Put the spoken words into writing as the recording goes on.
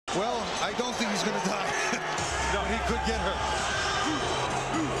I don't think he's going to die. No, he could get hurt.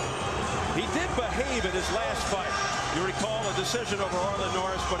 He did behave in his last fight. You recall a decision over Arlen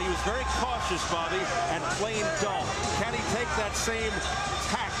Norris, but he was very cautious, Bobby, and plain dull. Can he take that same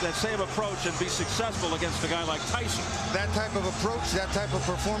tact, that same approach, and be successful against a guy like Tyson? That type of approach, that type of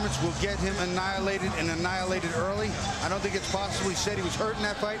performance will get him annihilated and annihilated early. I don't think it's possible. He said he was hurt in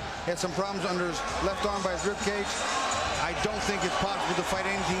that fight. He had some problems under his left arm by his rib cage. I don't think it's possible to fight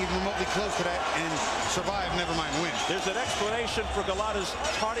anything even remotely close to that and survive, never mind win. There's an explanation for Golota's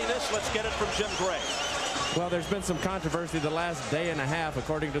tardiness. Let's get it from Jim Gray. Well, there's been some controversy the last day and a half,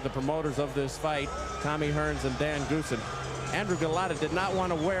 according to the promoters of this fight, Tommy Hearns and Dan Goossen. Andrew Golota did not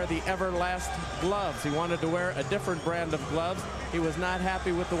want to wear the Everlast gloves. He wanted to wear a different brand of gloves. He was not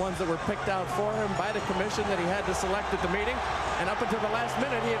happy with the ones that were picked out for him by the commission that he had to select at the meeting. And up until the last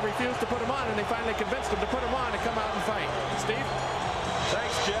minute, he had refused to put them on, and they finally convinced him to put them on and come out and fight. Steve?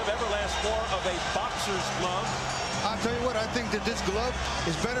 Thanks, Jim. Everlast more of a boxer's glove. I'll tell you what, I think that this glove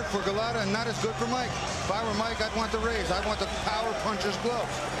is better for Golota and not as good for Mike. If I were Mike, I'd want the Rays. I'd want the power puncher's glove.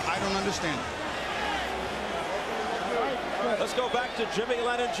 I don't understand it. Let's go back to Jimmy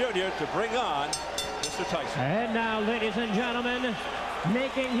Lennon Jr. to bring on Mr. Tyson. And now, ladies and gentlemen,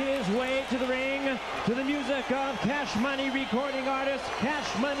 making his way to the ring to the music of Cash Money recording artists,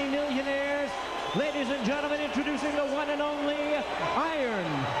 Cash Money Millionaires. Ladies and gentlemen, introducing the one and only Iron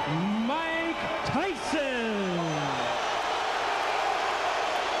Mike Tyson.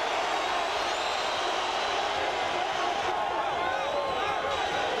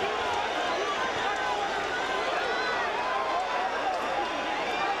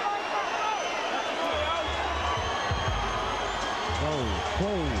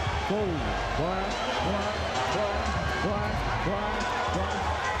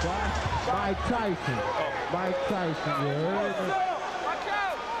 Mike Tyson. Mike Tyson, yeah. Watch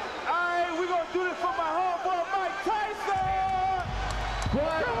out! Alright, we're gonna do this for my homeboy Mike Tyson!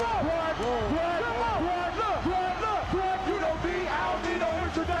 Look! You know me, I don't need no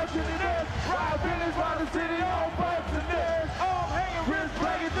introduction to this. Ride business round the city, all bucks in this. I'm hanging wrist,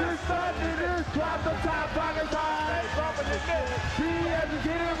 breaking to sun in this. Drop the top, pockets high, bumping in this. Be as you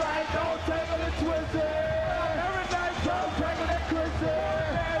get it right, don't tangle and twist it. Every night, don't tangle and twist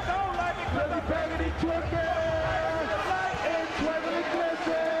it. Don't like it, cause I'm begging and twisting. And twinkle and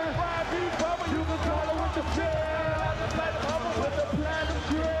glisten. Why be bubble, you can call it with the pill. With the platinum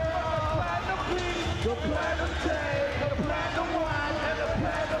grill, platinum beat, the platinum tape, the platinum wine, and the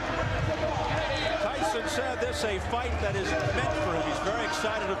platinum. Tyson said this a fight that is meant for him. He's very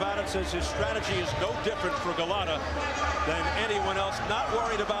excited about it, says his strategy is no different for Golota than anyone else. Not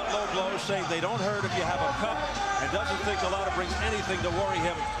worried about low blows, saying they don't hurt if you have a cup, and doesn't think Golota brings anything to worry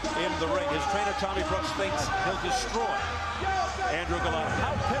him in the ring. His trainer, Tommy Brooks, thinks he'll destroy Andrew Golota.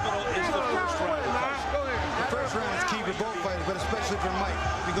 How pivotal is the first round for Tyson? The first round is key for both fighters, but especially for Mike,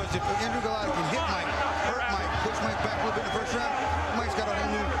 because if Andrew Golota can hit Mike, hurt Mike, push Mike back a little bit in the first round, Mike's got a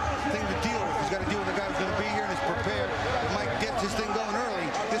whole new thing to deal with. He's got to deal with a guy who's going to be here and is prepared. If Mike gets his thing going early,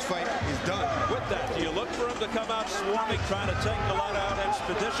 this fight is done. With that, do you look for him to come out swarming, trying to take Golota out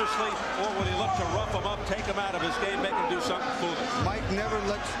expeditiously, or will he look to rough him up, take him out of his game, make him do something foolish? Mike never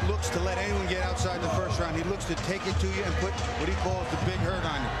looks to let anyone get outside the first round. He looks to take it to you and put what he calls the big hurt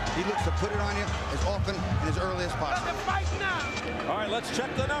on you. He looks to put it on you as often and as early as possible. All right, let's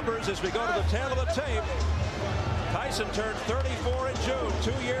check the numbers as we go to the tail of the tape. Tyson turned 34 in June,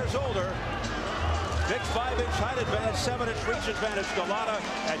 2 years older. Big 5-inch height advantage, 7-inch reach advantage. Golota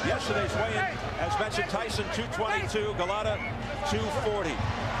at yesterday's weigh-in, as mentioned, Tyson 222, Golota 240.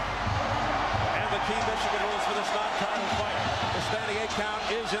 And the key Michigan rules for this non-title fight. The standing 8 count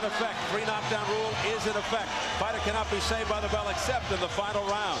is in effect. 3 knockdown rule is in effect. Fighter cannot be saved by the bell except in the final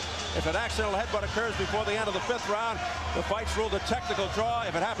round. If an accidental headbutt occurs before the end of the 5th round, the fight's ruled a technical draw.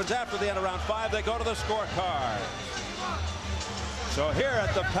 If it happens after the end of round 5, they go to the scorecards. So here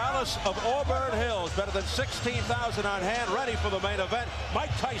at the Palace of Auburn Hills, better than 16,000 on hand, ready for the main event.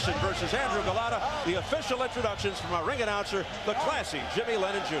 Mike Tyson versus Andrew Golota. The official introductions from our ring announcer, the classy Jimmy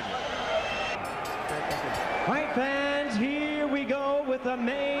Lennon Jr. Fight fans, here we go with the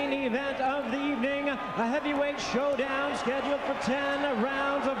main event of the evening. A heavyweight showdown scheduled for 10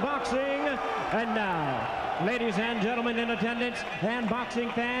 rounds of boxing. And now, ladies and gentlemen in attendance and boxing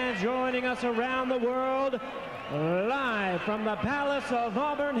fans joining us around the world, live from the Palace of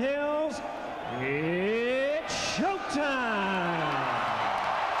Auburn Hills, it's showtime!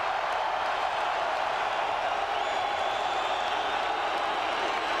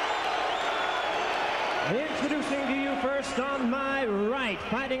 Introducing to you first on my right,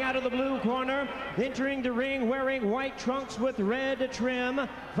 fighting out of the blue corner, entering the ring wearing white trunks with red trim,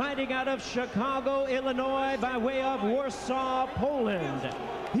 fighting out of Chicago, Illinois, by way of Warsaw, Poland.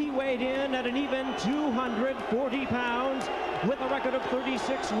 He weighed in at an even 240 pounds with a record of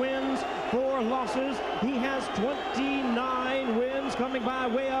 36 wins, 4 losses. He has 29 wins coming by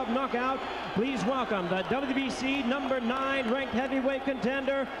way of knockout. Please welcome the WBC number 9 ranked heavyweight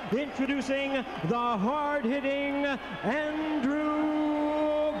contender, introducing the hard-hitting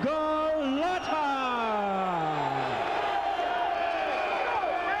Andrew Golota.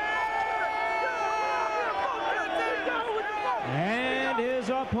 And his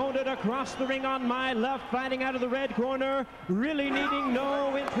opponent across the ring on my left, fighting out of the red corner, really needing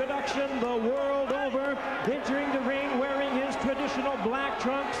no introduction the world over, entering the ring wearing his traditional black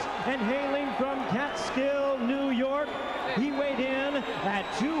trunks and hailing from Catskill, New York. He weighed in at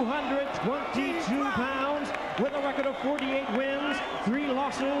 222 pounds with a record of 48 wins, 3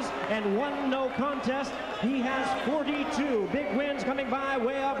 losses, and 1 no contest. He has 42 big wins coming by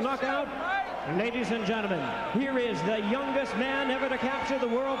way of knockout. Ladies and gentlemen, here is the youngest man ever to capture the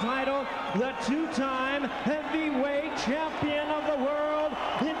world title, the 2-time heavyweight champion of the world,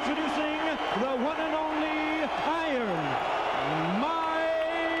 introducing the one and only Iron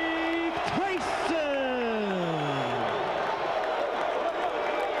Mike Tyson.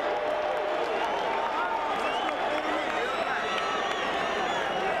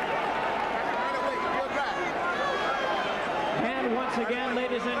 And once again,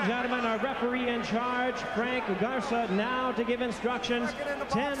 ladies and gentlemen, our referee in charge, Frank Garza, now to give instructions.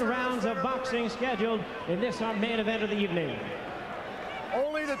 10 rounds of boxing scheduled in this, our main event of the evening.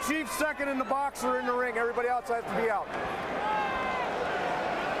 Only the chief second and the boxer in the ring. Everybody else has to be out.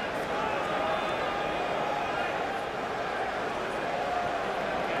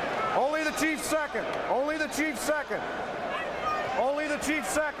 Only the chief second. Only the chief second. Only the chief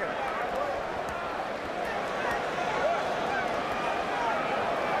second.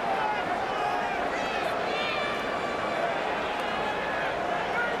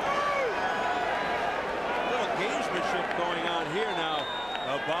 Going on here now,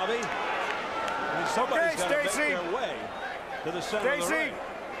 Bobby. Somebody's got to make their way to the center of the ring.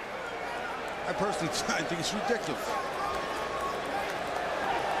 I personally think it's ridiculous.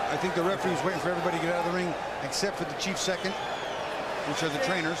 I think the referee's waiting for everybody to get out of the ring, except for the chief second, which are the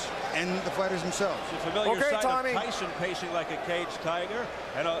trainers, and the fighters themselves. It's a familiar sight of Tyson pacing like a caged tiger,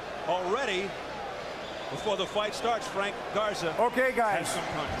 and already, before the fight starts, Frank Garza has some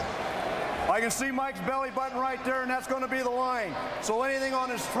punches. I can see Mike's belly button right there, and that's going to be the line. So anything on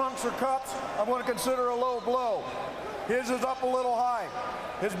his trunks or cups, I'm going to consider a low blow. His is up a little high.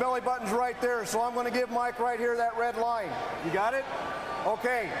 His belly button's right there, so I'm going to give Mike right here that red line. You got it?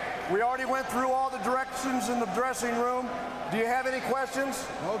 Okay. We already went through all the directions in the dressing room. Do you have any questions?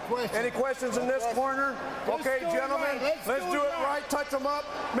 No questions. Any questions in this corner? Okay, gentlemen, let's do it right. Touch them up.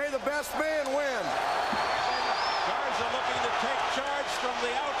 May the best man win. Garza looking to take charge from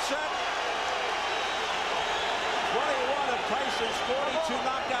the outset. 21 of Tyson's 42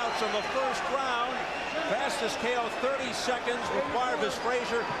 knockouts in the first round. Fastest KO 30 seconds with Marvis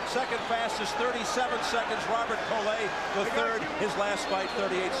Frazier. Second fastest 37 seconds Robert Collet. The third, his last fight,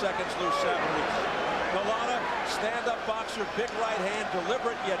 38 seconds, Lou Savarese. Golota, stand-up boxer, big right hand,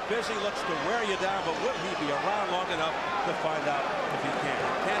 deliberate yet busy, looks to wear you down, but will he be around long enough to find out if he can?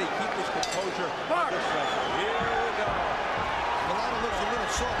 Can he keep his composure under pressure? Here we go. Golota looks a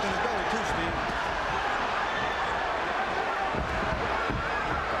little soft in the belly too, Steve.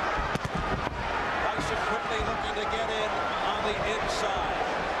 Quickly looking to get in on the inside.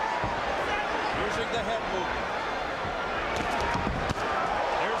 Using the head movement.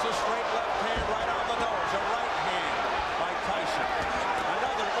 There's a straight left hand right on the nose. A right hand by Tyson.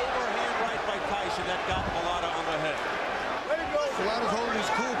 Another overhand right by Tyson that got Golota on the head. Golota's holding his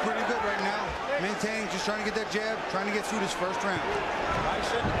cool pretty good right now. Maintaining, just trying to get that jab, trying to get through this first round.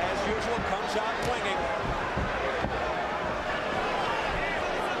 Tyson, as usual, comes out swinging.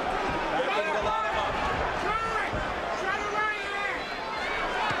 Backing Golota up.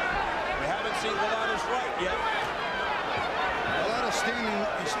 Seen Golota's right yet. Golota standing,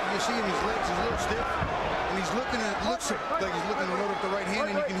 you see him, his legs is a little stiff, and he's looking at, looks like he's looking to load up the right hand,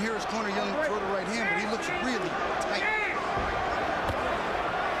 and you can hear his corner yelling throw the right hand, but he looks really tight.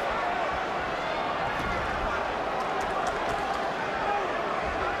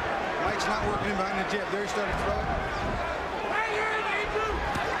 Mike's not working in behind the jab. There he started to throw it.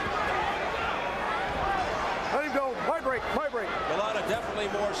 Let him go. My break. My break. Golota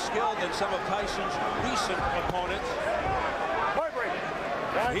definitely more skilled than some of Tyson's recent opponents. My break.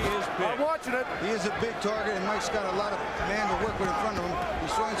 He is big. I'm watching it. He is a big target, and Mike's got a lot of man to work with in front of him.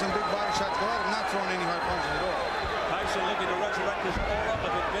 He's throwing some big body shots. Golota not throwing any hard punches at all. Tyson looking to resurrect his aura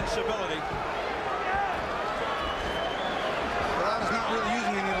of invincibility. Golot's not really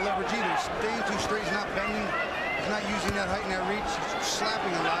using any of the leverage either. He's staying too straight. He's not bending. He's not using that height and that reach. He's slapping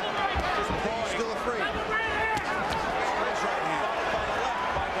a lot. He's still afraid. Nice right hand. By the left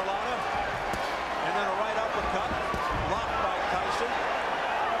by Golota. And then a right uppercut. Blocked by Tyson.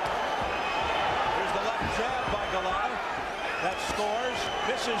 Here's the left jab by Golota. That scores.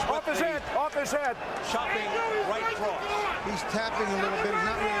 Misses with Off his head. Chopping right cross. He's tapping a little bit. He's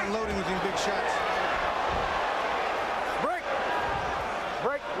not really unloading using big shots.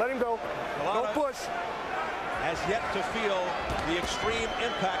 Break. Let him go. Golota Don't push. has yet to feel the extreme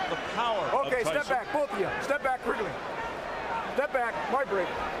impact, the power of Tyson. Okay, step back, both of you. Step back quickly. Step back. My break.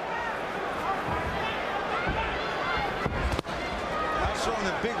 Nice throwing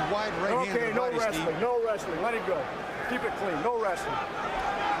the big, wide right hand. Okay, no wrestling. No wrestling. Let him go. Keep it clean. No wrestling.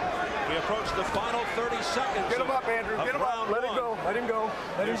 We approach the final 30 seconds. Get him up, Andrew. Get him up. Let him go. Let him go.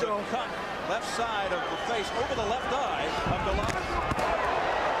 Let him go. Cut left side of the face over the left eye of Golota.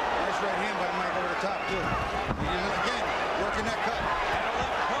 Nice right hand by Mike over the top, too. Again, working that cut. And a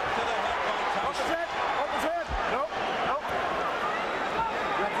left hook to the head by Tyson. Up his head. Up his head. Nope. Nope.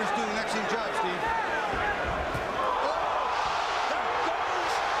 Referee's doing an excellent job, Steve.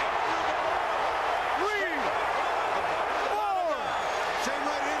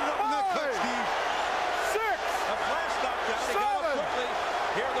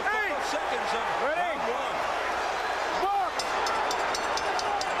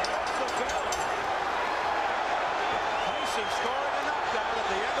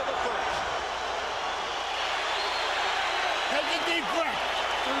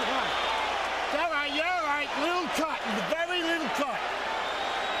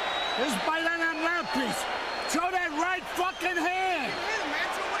 Just bite on that mouthpiece. Show that right fucking hand.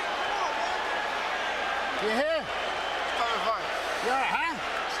 You hear? Start a fight. Yeah, huh?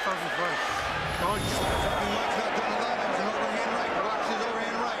 Start a fight. Something Mike's not doing a lot of. It's an overhand right. Watch his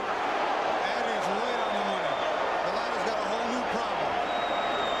overhand right. That is right on the money. Golota's got a whole new problem.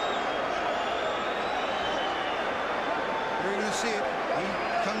 You're going to see it. He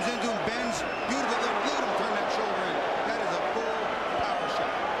comes into him, bends. Beautiful. Look at him turn that shoulder in. That is a full power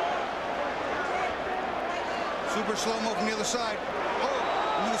shot. Super slow-mo from the other side. Oh,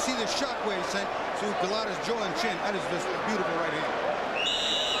 and you can see the shockwave sent to Golota's jaw and chin. That is just a beautiful right hand.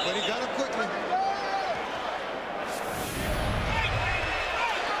 But he got it quickly.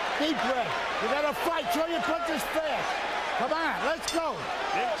 Deep breath. You gotta fight. Throw your punches fast. Come on, let's go.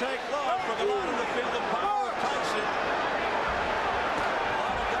 Didn't take long for Golota to feel the power of Tyson.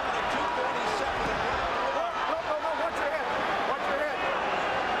 Golota down at 247 in round 1. No, watch your head. Watch your head.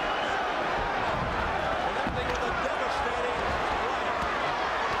 Connecting with a devastating right.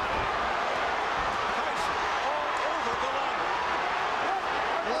 Tyson all over Golota.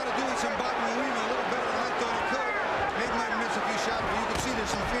 Golota doing some bobbing and weaving a little better than I thought he could. Maybe might miss a few shots, but you can see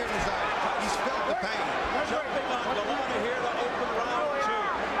there's some fear in his eye. He's felt the pain. Jumping on Golota here to open round 2.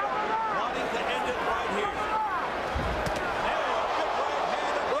 Wanting to end it right here. Now a good right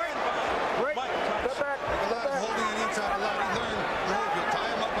hand again by Mike Tyson. Step back. Golota's holding on the inside a lot. He learned the hold. You tie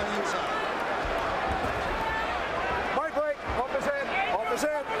him up on the inside. My break. Off his head. Off his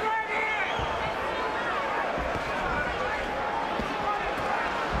head.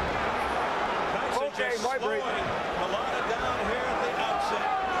 Tyson Okay, just my break. slowing Golota down here at the outset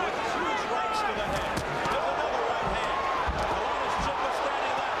with huge rights to the head. There's another right hand. Golota's chin was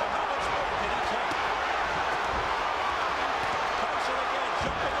standing left, but how much more can he take? Tyson again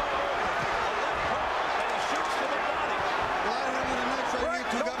jumping all over. A left hook, and he shoots to the body. Golota hit him with a nice right hand,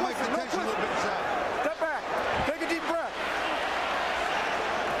 too. Got Mike's attention a little bit inside. Step back. Take a deep breath.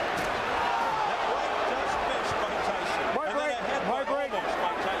 That right just missed by Tyson. My And then break. a headbutt My break. almost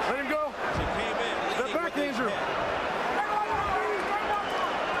by Tyson. Let him go. As he came in, Step leading back, with his Andrew. head.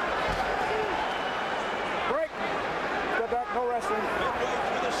 Break. Step back. No wrestling. Midway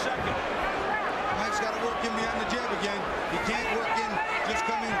through the second. Mike's got to work in behind the jab again. He can't work in just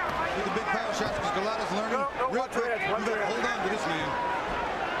coming with the big power shots because Golota's learning No, real watch your quick. head, You watch got your to head. hold on to this man.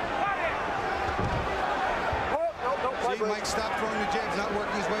 Oh, no. My See, break. Mike stopped throwing the jabs, not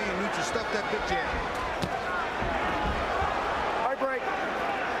working his way, and needs to stuff that big jab. My break.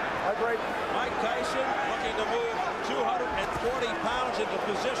 My break. Mike Tyson looking to move 240 pounds into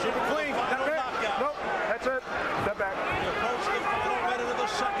position for the Clean. final Step back. knockout. Nope. That's it. Step back. We approach the final minute of the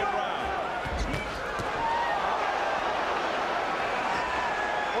second round.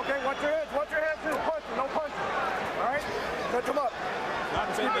 Okay, watch your heads. Watch your heads. No punching. No punching. All right? Touch him up. Not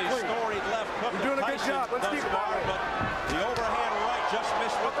been keep it the clean. storied left hook You're doing of a good Tyson job. Let's thus keep it far, that way. but the overhand right just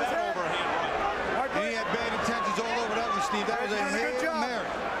missed with Up his that head. overhand right. My And he had bad intentions all over that one, Steve. That was a Hail Mary.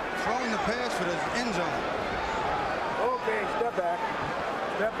 Throwing the pass for the end zone. Okay, step back.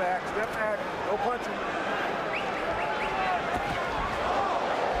 Step back. Step back. No punching.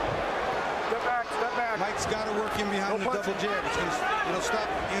 Step back. Step back. Mike's got to work in behind the double jab. It'll stop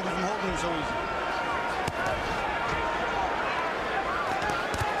Andrew from holding him so easy.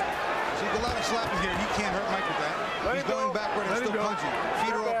 See, Golota slapping here. He can't hurt Mike with that. He's going backward and still punching.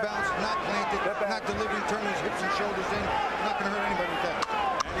 Feet are off balance, not planted, not delivering, turning his hips and shoulders in. Not going to hurt anybody with that.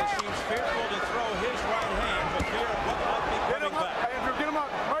 And he seems fearful to throw his right hand for fear of what might be coming back. Andrew, get him up.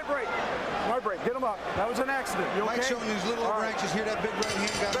 Right break. Right break. Get him up. That was an accident. You okay? Mike's showing these little overreactions here. That big right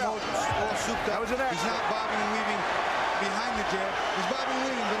hand got him all souped up. That was an accident. He's not bobbing and weaving behind the jab. He's bobbing and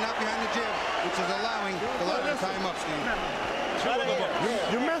weaving, but not behind the jab, which is allowing Golota to tie him up, Steve.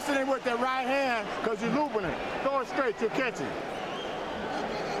 You're missing it with that right hand because you're looping it. Throw it straight. You're catching.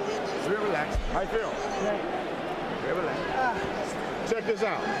 Real relax. How you feel? Real relax. Check this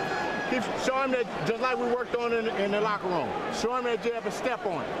out. Keep show him that just like we worked on in the locker room. Show him that jab and step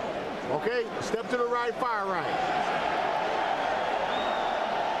on it. Okay? Step to the right, fire right.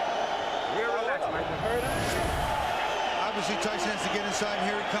 Real relax, Mike. Obviously, Tyson has to get inside, and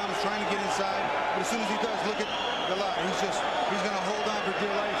here he comes, trying to get inside. But as soon as he does, look at Golota. He's going to hold on for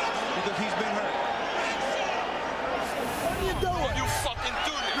dear life because he's been hurt. What are you doing? You fucking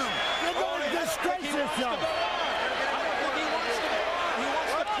do this. You're going to disgrace yourself.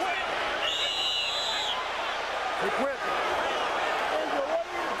 He quit. Andrew, what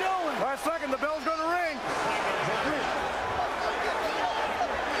are you doing? Last second, the bell's going to ring.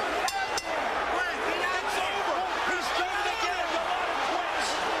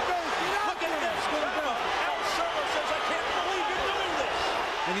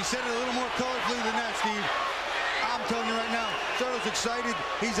 And he said it a little more colorfully than that, Steve. I'm telling you right now, Soto's excited,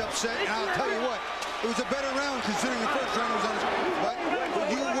 he's upset, and I'll tell you what, it was a better round considering the first round was on his... But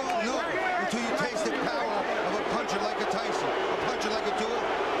you won't know until you taste the power of a puncher like a Tyson, a puncher like a Tua,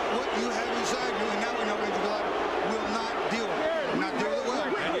 what you have inside you, and now we know Andrew Golota will not deal with it. Will not deal with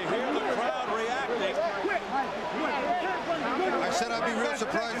it well. And you hear the crowd reacting. I said I'd be real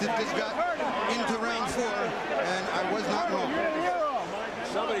surprised if this got into round 4, and I was not wrong.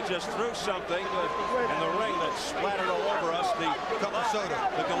 Somebody just threw something in the ring that splattered all over us. The cup of soda.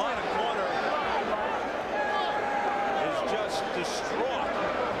 The Golota corner is just distraught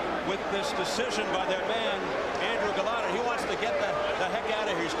with this decision by their man, Andrew Golota. He wants to get the heck out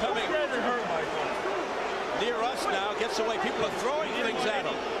of here. He's coming near us now, gets away. People are throwing things at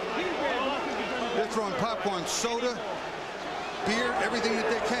him. They're throwing popcorn, soda, beer, everything that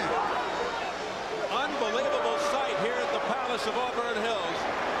they can. Unbelievable sight here at the Palace of Auburn Hills.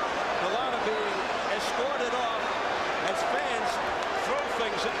 Golota being escorted off as fans throw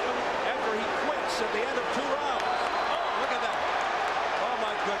things at him after he quits at the end of 2 rounds. Oh, look at that. Oh,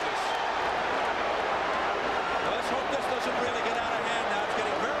 my goodness. Well, let's hope this doesn't really get out of hand now. It's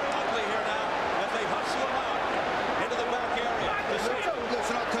getting very ugly here now as they hustle him out into the back area.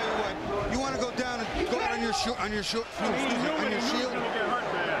 Listen, I'll tell you what. You want to go down and go out on your shield?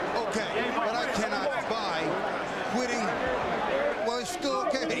 Okay, but I cannot buy quitting. Well, it's still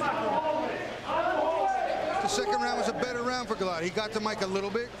okay. The second round was a better round for Golota. He got to Mike a little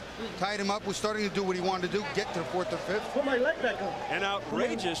bit, tied him up, was starting to do what he wanted to do, get to the 4th or 5th. Put my leg back on. An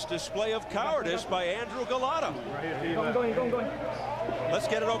outrageous display of cowardice by Andrew Golota. Going. Let's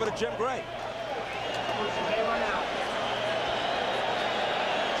get it over to Jim Gray.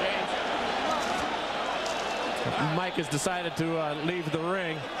 Mike has decided to leave the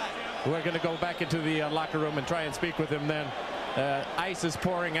ring. We're going to go back into the locker room and try and speak with him then. Ice is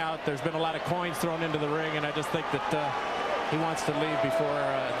pouring out. There's been a lot of coins thrown into the ring, and I just think that he wants to leave before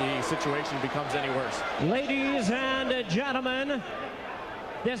the situation becomes any worse. Ladies and gentlemen,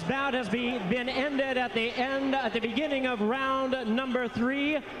 this bout has been ended at the beginning of round number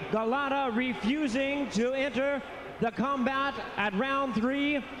 3. Golota refusing to enter the combat at round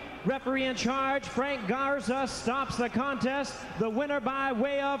 3. Referee in charge, Frank Garza, stops the contest. The winner by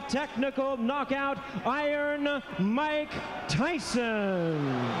way of technical knockout, Iron Mike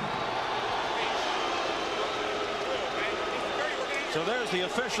Tyson. So there's the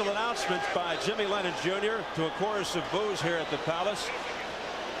official announcement by Jimmy Lennon Jr. to a chorus of boos here at the Palace.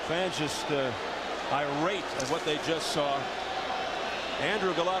 Fans just irate at what they just saw.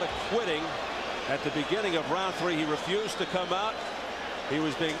 Andrew Golota quitting at the beginning of round 3. He refused to come out. He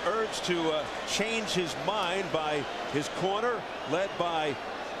was being urged to change his mind by his corner, led by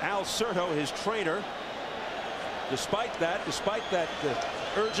Al Certo, his trainer. Despite that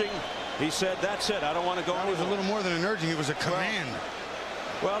urging, he said, "That's it. I don't want to go." That was a little more than an urging. It was a command.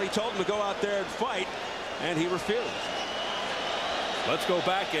 Well, he told him to go out there and fight, and he refused. Let's go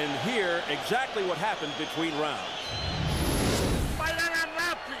back and hear exactly what happened between rounds. Fight on that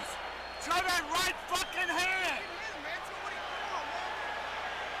mouthpiece. Show that right fucking hand.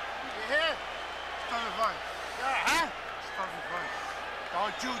 You hear? Stop the fight. Yeah, huh? Stop the fight.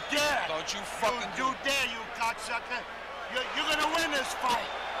 Don't you dare. Don't you fucking do dare, you cocksucker. You're gonna win this fight.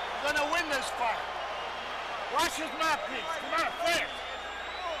 You're gonna win this fight. Watch his mouthpiece. Come on, fast.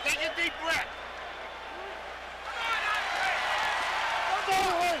 Take a deep breath.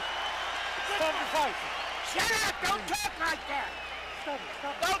 Stop the fight. Shut up! Don't talk like that! Stop it,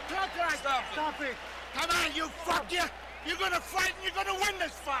 stop it. Don't talk like that! Stop it! Come on, you fuck you! You're gonna fight and you're gonna win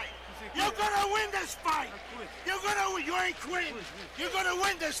this fight! You're gonna win this fight! You ain't quitting! You're gonna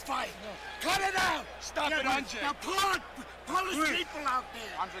win this fight! Cut it out! Stop it, Andre! Now pull his people out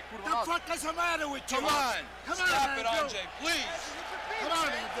there! The fuck is the matter with you? Come on! Stop it, Andre, please! Come on,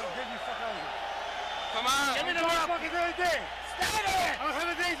 Andrew! Come on! Give me the motherfucking thing! Stay there! I don't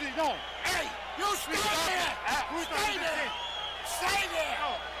have a daisy, no! Hey! You stay there! Stay there! Stay there!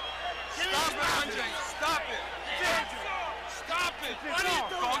 Stop it, Andre! Stop it! Stop it! What are you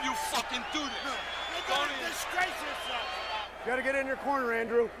doing? Don't you fucking do this! You're gonna disgrace yourself! You gotta get in your corner,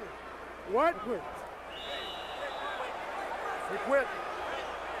 Andrew. What? Quit. We quit.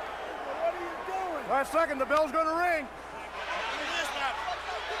 What are you doing? Last second, the bell's gonna ring.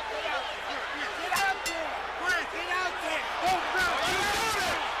 Get out there! Quick, get out there! Don't go!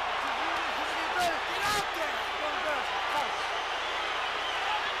 Get out there!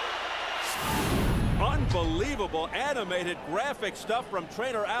 Unbelievable animated graphic stuff from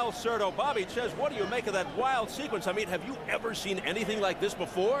trainer Al Certo. Bobby Ches, what do you make of that wild sequence? I mean, have you ever seen anything like this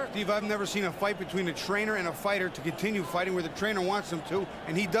before? Steve, I've never seen a fight between a trainer and a fighter to continue fighting where the trainer wants him to,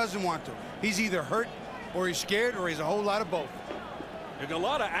 and he doesn't want to. He's either hurt, or he's scared, or he's a whole lot of both.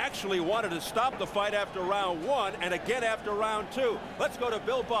 Golota actually wanted to stop the fight after round 1 and again after round 2. Let's go to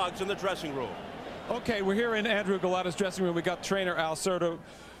Bill Boggs in the dressing room. Okay, we're here in Andrew Golota's dressing room. We got trainer Al Certo,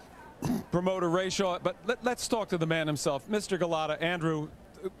 promoter Ray Shaw, but let's talk to the man himself. Mr. Golota, Andrew,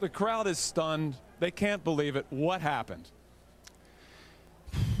 the crowd is stunned. They can't believe it. What happened?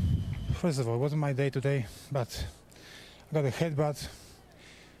 First of all, it wasn't my day today, but I got a headbutt.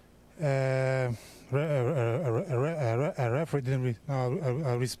 A referee didn't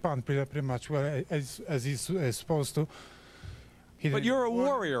respond pretty much well as he's supposed to. But you're a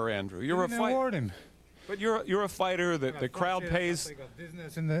warrior, Andrew. You're a fighter. But you're a fighter. The crowd pays. I got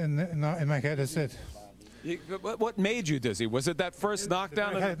dizziness in my head. That's it. What made you dizzy? Was it that first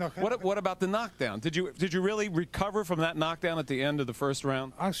knockdown? What about the knockdown? Did you really recover from that knockdown at the end of the first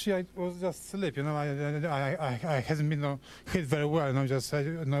round? Actually, I was just sleep. You know, I hasn't been hit very well. You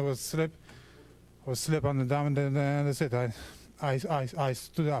know, I was sleep. I was sleep on the down, and then that's it. I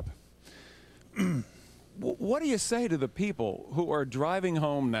stood up. What do you say to the people who are driving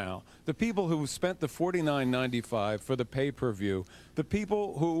home now, the people who spent the $49.95 for the pay-per-view, the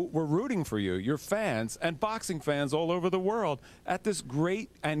people who were rooting for you, your fans and boxing fans all over the world, at this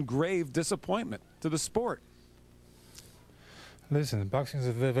great and grave disappointment to the sport? Listen, boxing is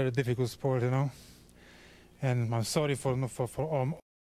a very, very difficult sport, you know, and I'm sorry for